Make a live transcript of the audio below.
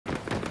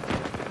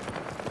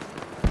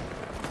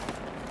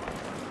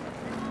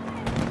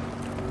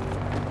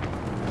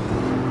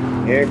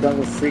Here comes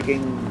a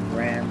freaking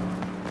ram.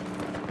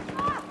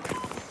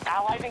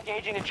 Allies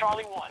engaging in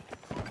Charlie 1.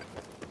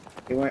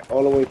 He went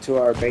all the way to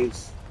our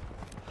base.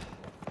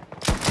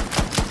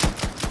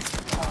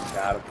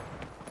 Got him.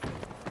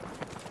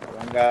 Got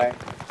one guy.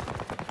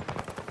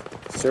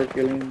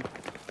 Circling.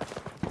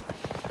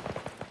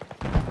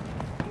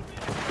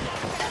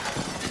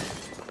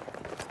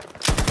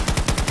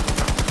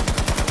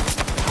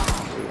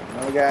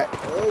 Another guy.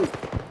 Oh!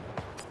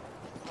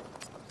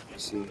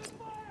 Let's see.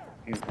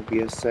 In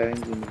OBS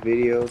settings in the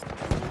video.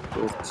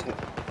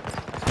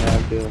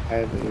 They'll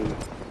have a.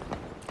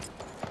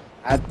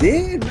 I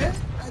did, man.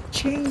 I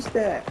changed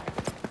that.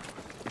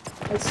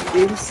 It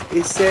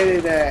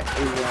said that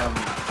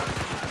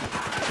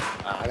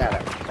I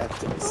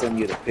gotta send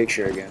you the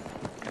picture again.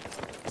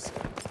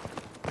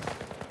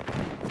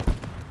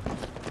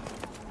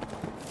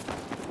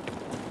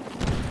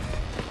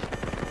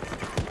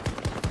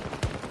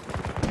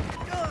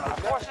 Our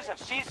forces have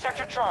seized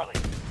Sector Charlie.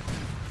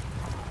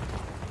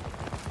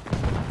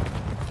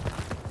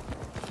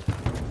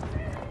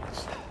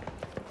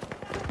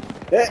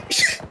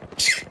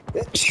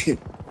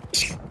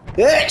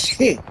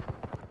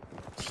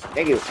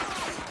 Thank you.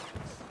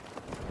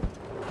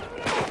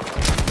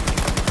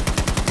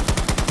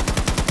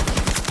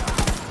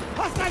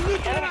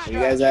 You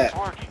guys at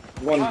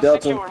one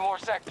Delta? More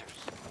sectors.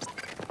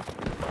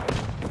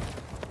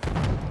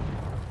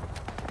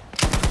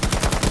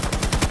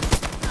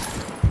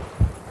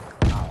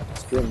 Oh,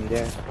 screw me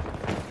there.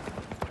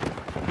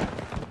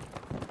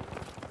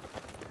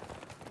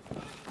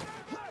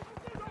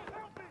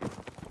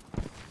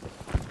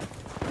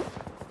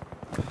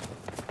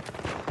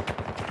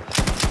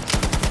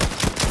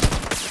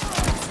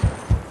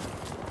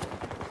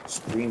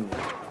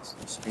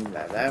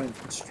 Streamlabs. I haven't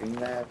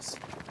Streamlabs.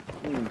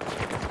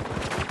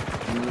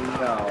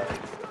 No.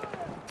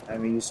 I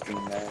haven't used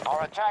Streamlabs.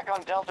 Our attack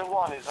on Delta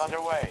 1 is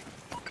underway.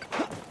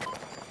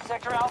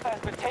 Sector Alpha has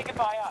been taken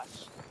by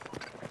us.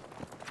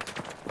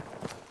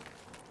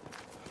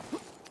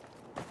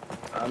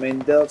 I'm in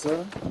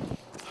Delta.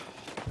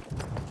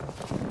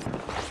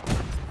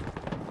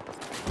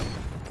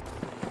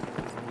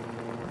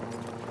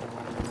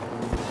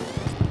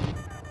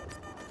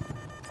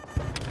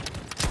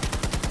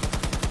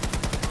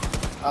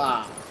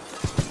 Ah.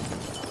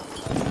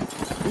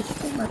 Who's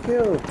taking my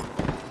kill?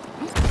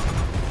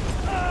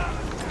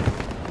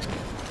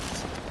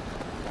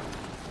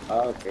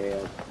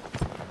 Okay.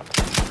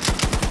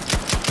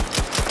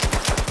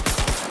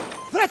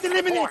 Threat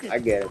eliminated! I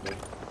get it, man.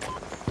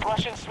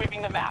 Russians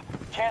sweeping the map.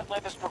 Can't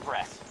let this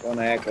progress.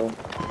 Gonna echo.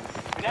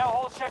 We now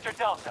hold Sector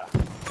Delta.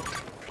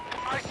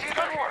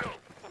 Good work.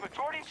 The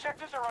majority of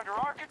sectors are under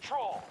our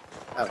control.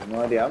 I have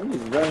no idea. I'm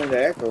just running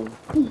the echo.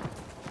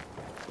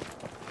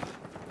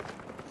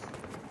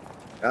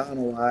 I don't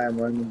know why I'm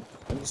running.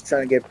 I'm just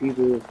trying to get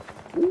people.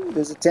 Ooh,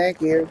 there's a tank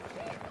here.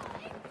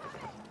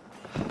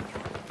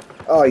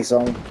 Oh, he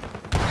saw me.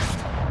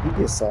 He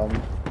just saw me.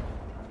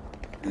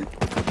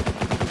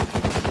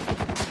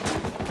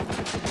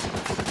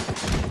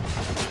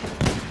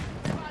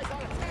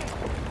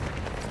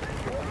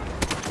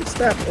 What's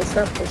that? What's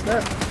that? What's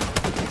that?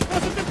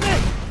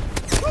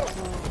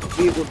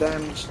 Vehicle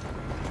damage.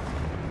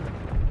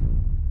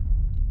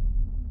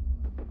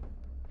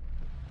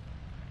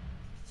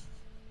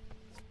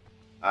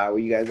 Alright,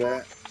 where you guys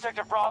at?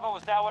 Sector Bravo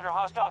is now under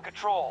hostile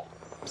control.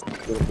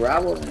 Go to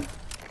Bravo, man.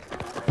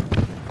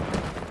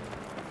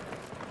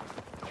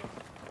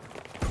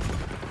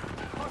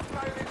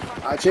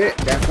 Watch it,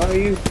 they're in front of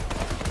you.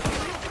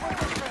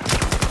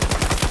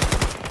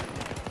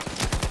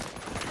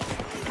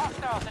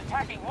 Hostiles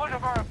attacking one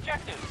of our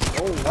objectives.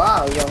 Oh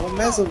wow, you got one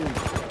mess of them.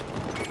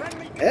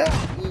 Yeah.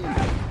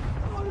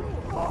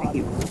 Thank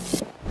you.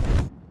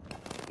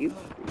 You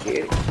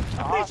appreciate it.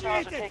 The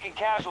hostiles are taking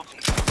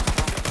casualties.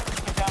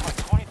 Down by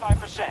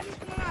 25%.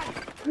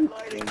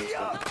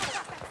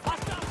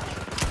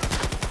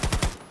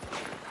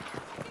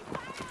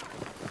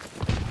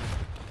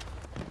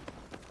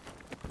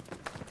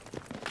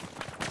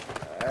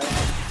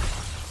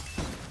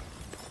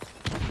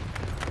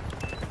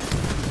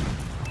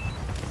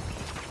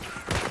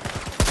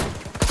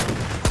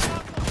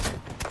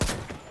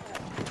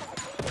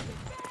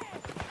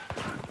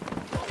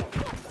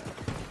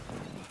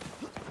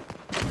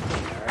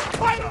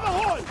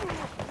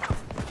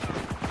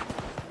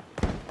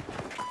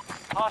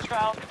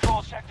 Hostile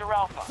control Sector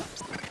Alpha.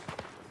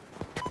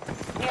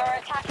 We are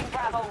attacking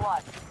Bravo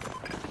 1.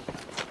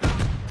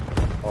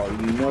 Oh,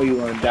 you know you're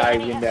gonna die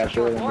in that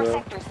building,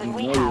 bro. You know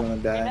you're gonna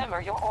die.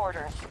 Remember your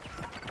orders.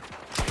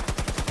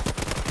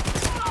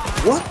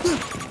 What the?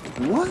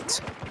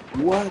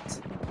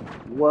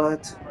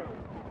 What?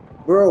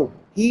 Bro,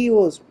 he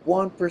was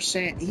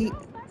 1%. He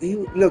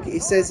look,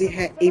 it says he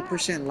had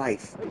 8%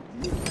 life.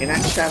 And I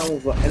shot him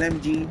with an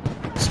LMG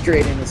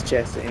straight in his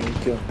chest and he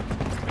killed him.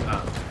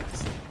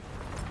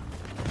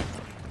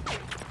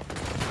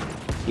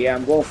 Yeah,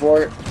 I'm going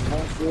for it.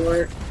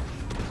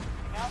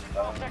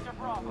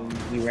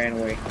 He ran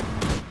away.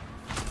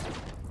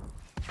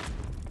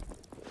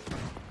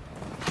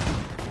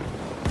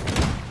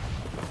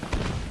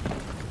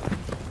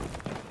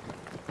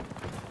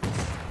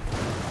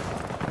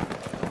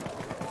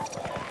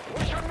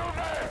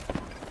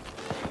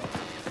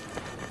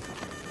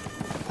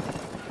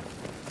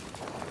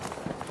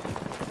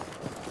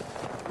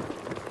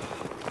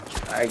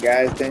 Alright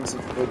guys, thanks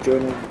for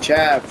joining the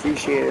chat.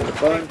 Appreciate it a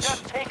They've bunch.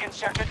 just taken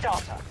Sector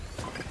Delta.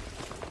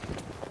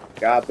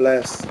 God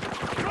bless.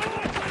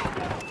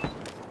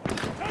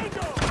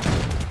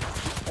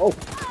 Oh.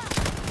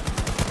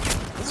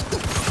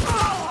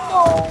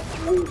 Oh.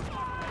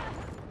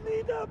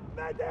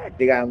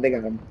 They got him, they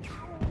got him.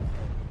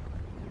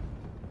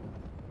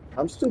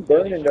 I'm still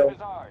burning though.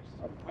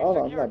 Oh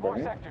no, I'm not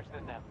burning.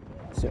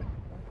 So,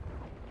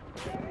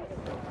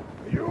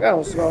 I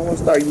almost want to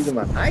start using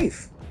my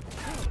knife.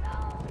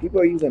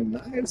 People are using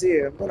knives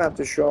here. I'm gonna have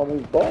to show them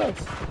who's boss.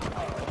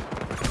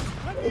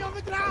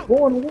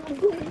 Go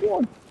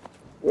on.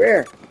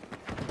 Where?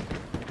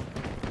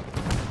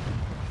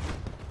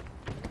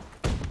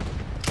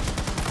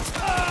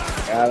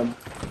 Got him.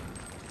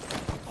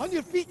 On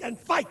your feet and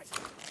fight!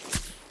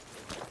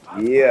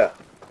 Yeah.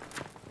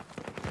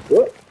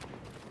 Whoop.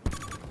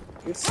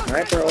 Good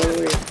sniper all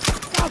the way.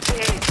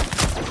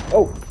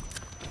 Oh.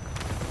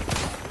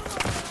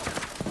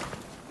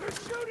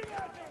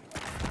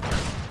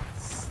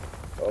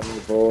 Oh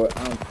boy.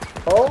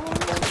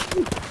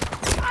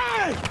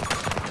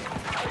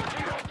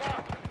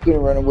 Gonna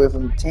run away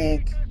from the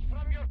tank.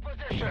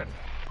 I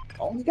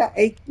only got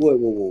 8.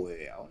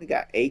 Wait. I only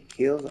got 8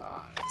 kills. That's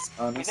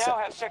We now unacceptable.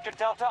 have Sector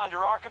Delta under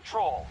our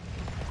control.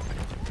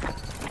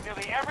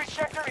 Nearly every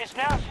sector is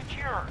now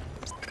secure.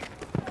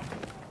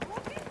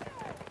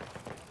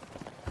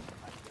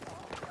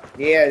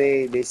 Yeah,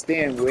 they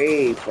stand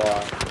way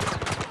far.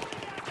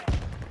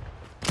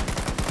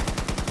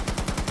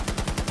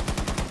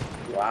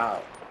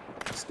 Wow.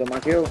 Still my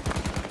kill.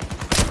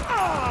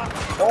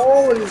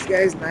 Oh, this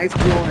guy's knife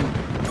throwing.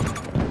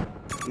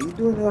 He's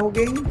doing the whole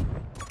game?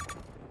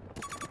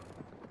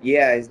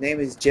 Yeah, his name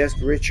is Just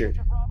Richard.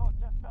 Sector Bravo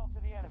just fell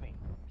to the enemy.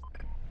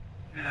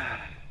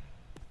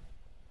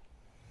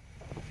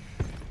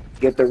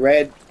 Get the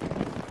red.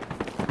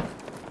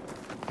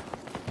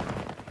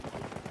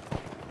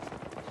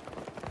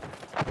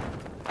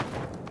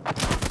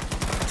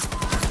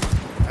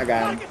 I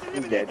got him.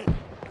 He's dead.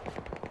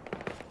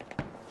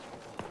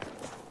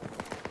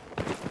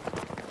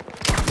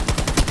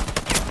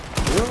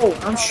 Bro,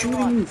 I'm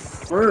shooting you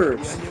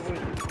first.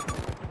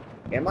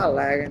 Am I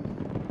lagging?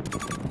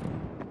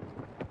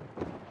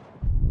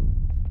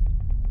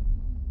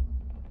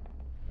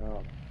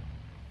 Oh.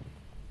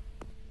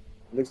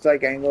 Looks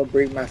like I ain't gonna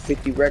break my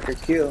 50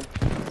 record kill.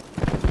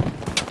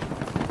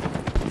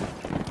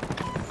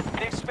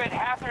 They've spent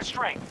half their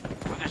strength,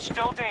 but they're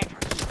still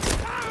dangerous.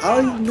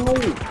 How did he know?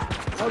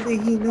 How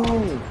did he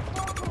know?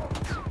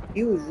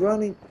 He was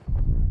running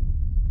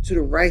to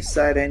the right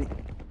side and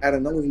out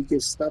of nowhere he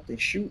just stopped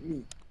and shoot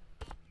me.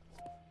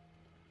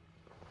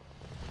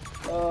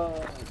 Oh,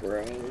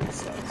 bro, this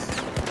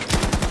sucks.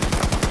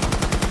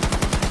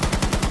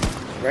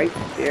 Right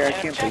there, I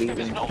can't believe Objective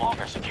is it. no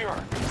longer secure.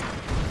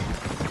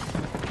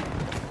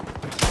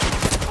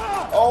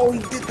 Oh, he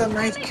did the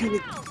knife kill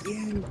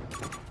again.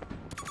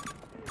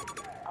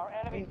 Our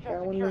enemy just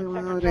How secured are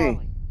Sector they?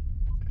 Charlie.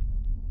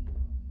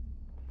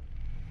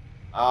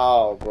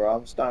 Oh, bro,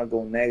 I'm starting to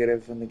go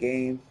negative in the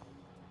game.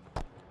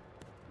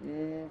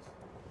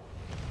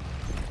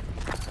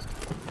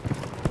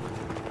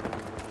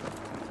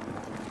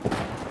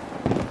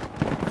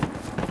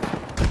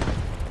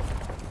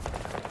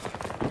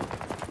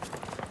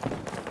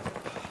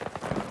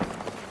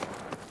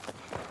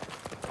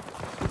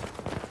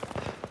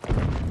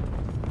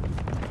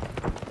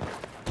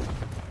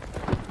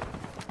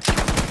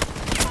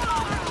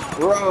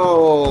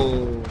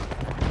 Bro.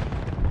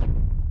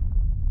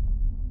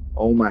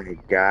 Oh my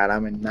god,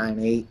 I'm in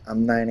 9-8.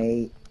 I'm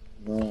 9-8.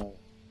 No. No.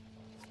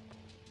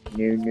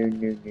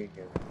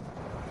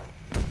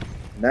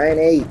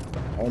 9-8.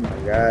 Oh my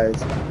god,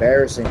 it's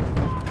embarrassing.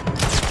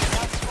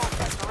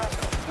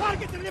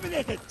 Target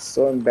eliminated!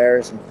 So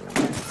embarrassing.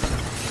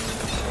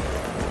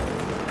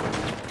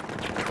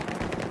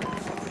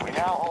 We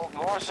now hold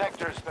more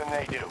sectors than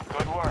they do.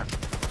 Good work.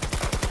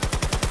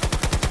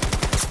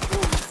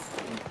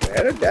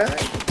 Better die.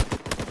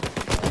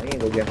 Oh, he ain't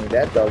gonna get me.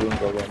 That dog ain't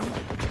gonna get me.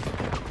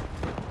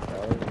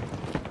 No.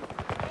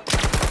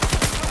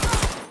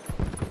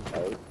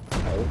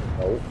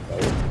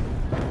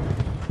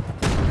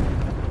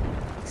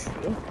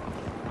 Sure.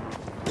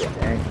 Yeah,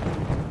 dang.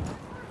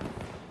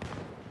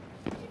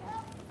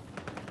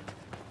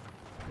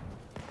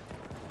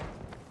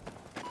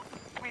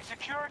 We've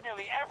secured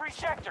nearly every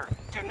sector.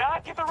 Do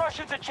not give the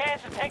Russians a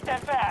chance to take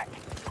that back.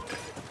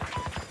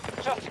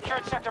 Just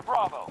secured Sector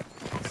Bravo.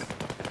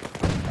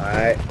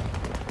 Alright.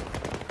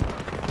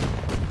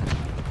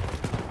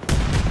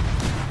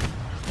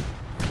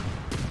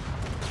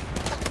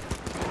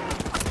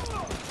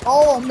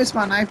 Oh, I missed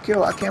my knife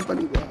kill. I can't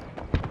believe that.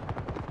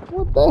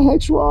 What the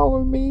heck's wrong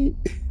with me?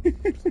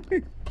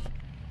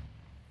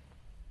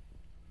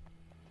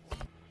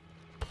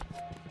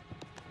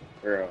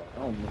 Girl, I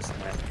don't miss a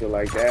knife kill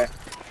like that.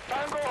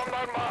 Tango on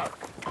my mark.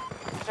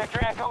 Sector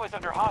Echo is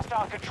under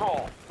hostile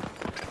control.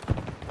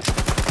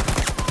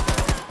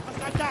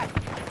 Attack!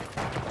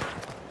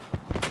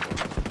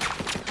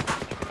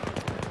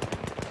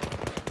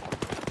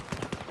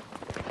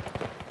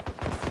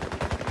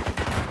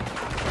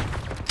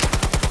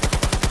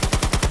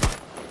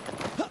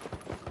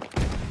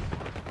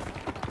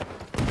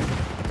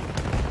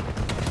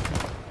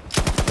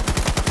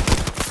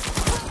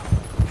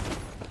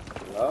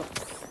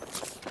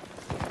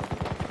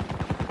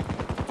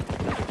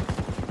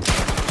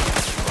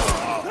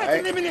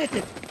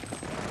 eliminated!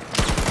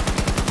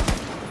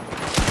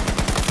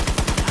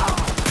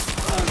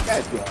 You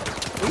guys good.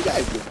 You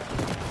guys good.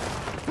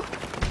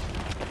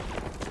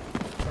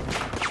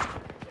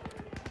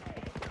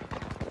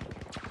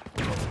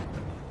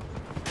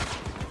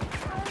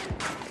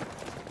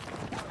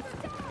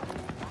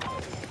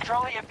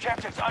 Charlie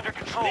objectives under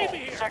control.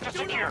 Sector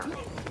secure.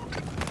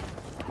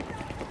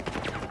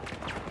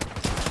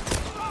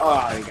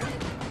 Oh, you got it.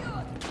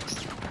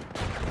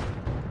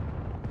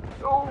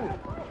 Oh,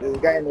 there's a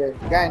guy in there.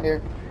 Guy in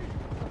there.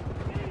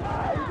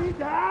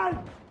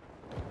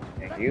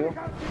 Thank you.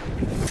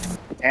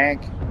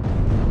 Tank.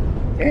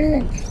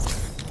 Tank.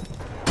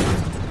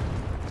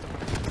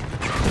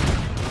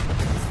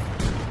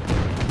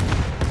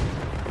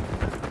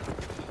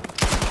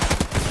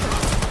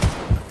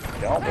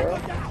 Don't, bro.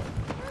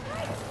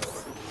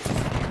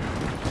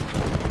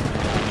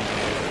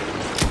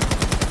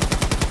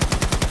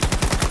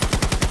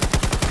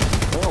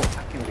 Oh,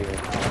 I can do it.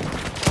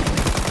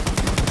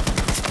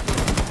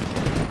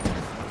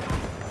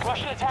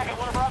 Russian attack at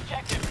one of our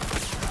objectives.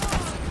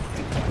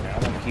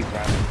 I'm gonna keep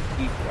running.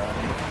 Keep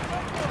running.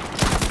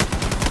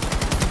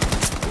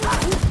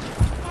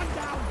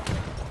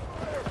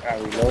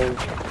 Gotta reload.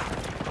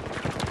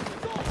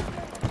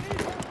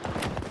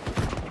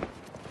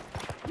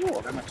 Ooh,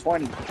 I'm at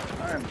 20.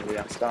 I'm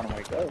really starting to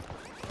wake up.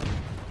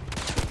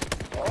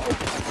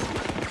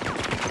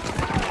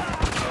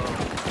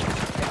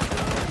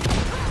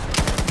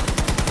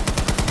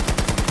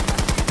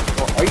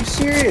 Oh, are you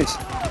serious?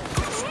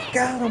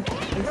 Got him.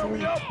 There's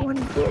only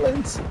 20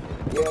 bullets.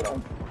 Get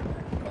him.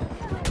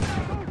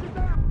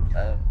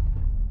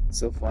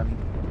 So funny.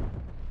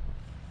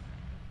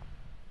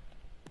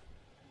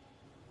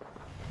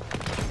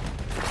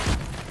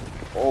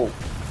 Oh.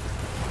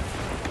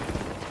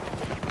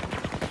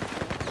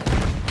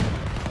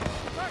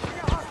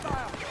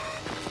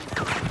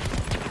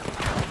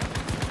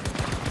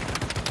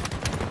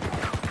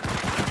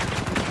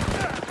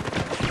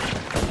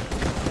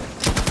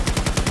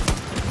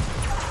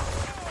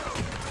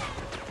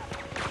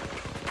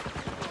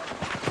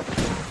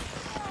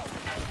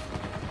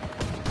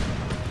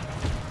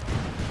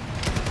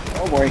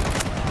 Oh boy.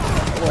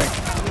 Oh boy.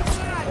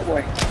 Oh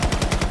boy.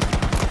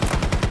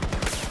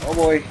 Oh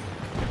boy.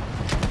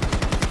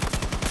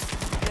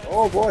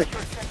 Oh boy.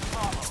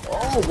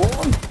 Oh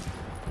boy.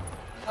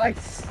 Like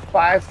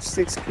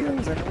 5-6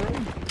 kills in a row.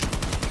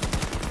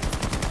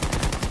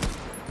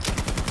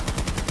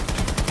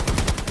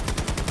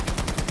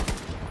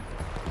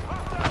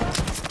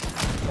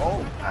 Oh,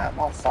 I'm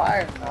on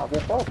fire. I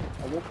woke up.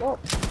 I woke up.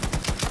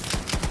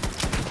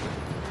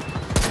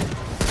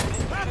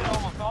 Depleted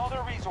almost all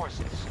their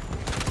resources.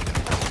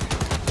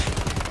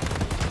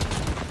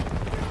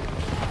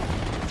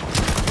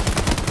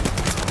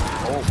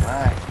 Oh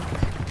my.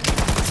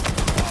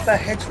 What the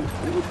heck's with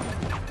you?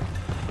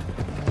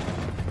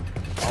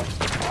 I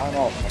don't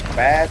know, from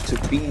bad to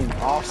being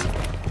awesome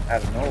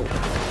out of nowhere.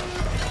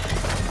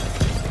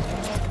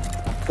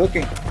 I'm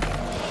cooking.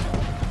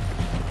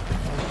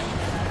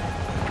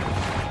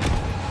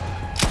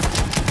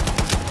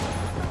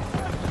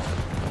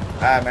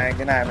 Alright man,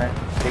 good night man.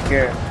 Take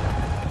care.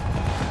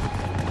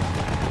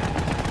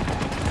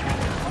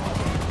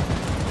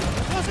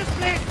 What's his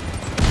plan?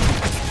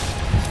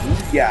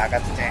 Ooh, yeah, I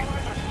got the tank.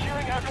 They're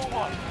securing Echo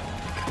 1.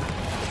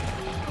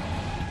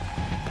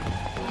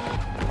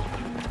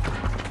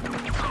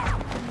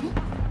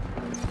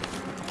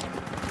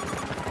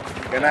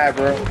 Good night,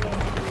 bro.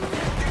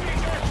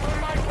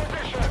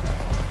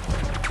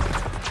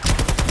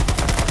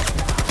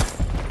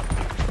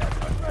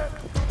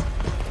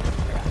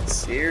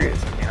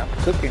 Serious, man. I'm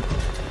cooking.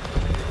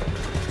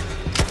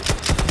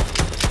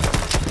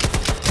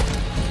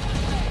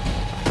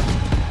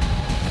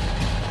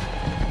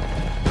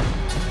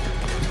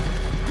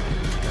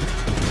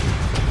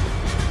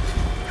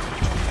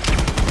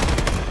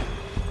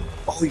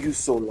 Oh, you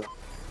so lucky.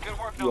 Good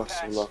work, You are so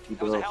Notepads. lucky,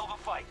 That was a bro. hell of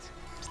a fight.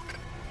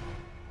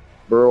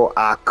 Bro,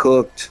 I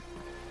cooked.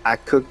 I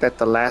cooked at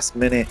the last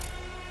minute.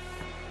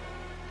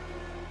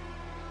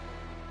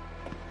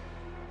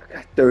 I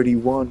got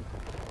 31.